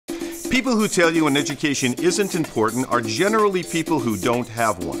People who tell you an education isn't important are generally people who don't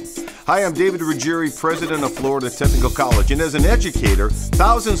have one. Hi, I'm David Ruggieri, president of Florida Technical College, and as an educator,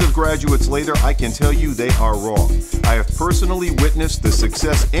 thousands of graduates later, I can tell you they are wrong. I have personally witnessed the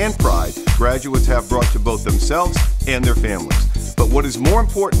success and pride graduates have brought to both themselves and their families. But what is more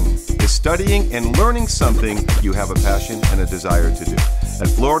important is studying and learning something you have a passion and a desire to do. At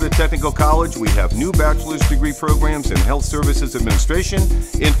Florida Technical College, we have new bachelor's degree programs in Health Services Administration,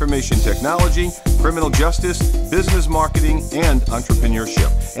 Information Technology, Criminal Justice, Business Marketing, and Entrepreneurship.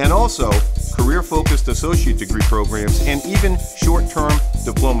 And also, career-focused associate degree programs and even short-term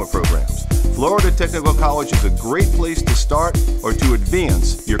diploma programs. Florida Technical College is a great place to start or to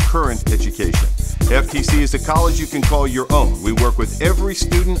advance your current education. FTC is a college you can call your own. We work with every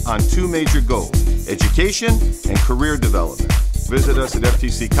student on two major goals: education and career development. Visit us at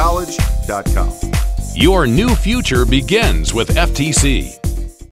ftccollege.com. Your new future begins with FTC.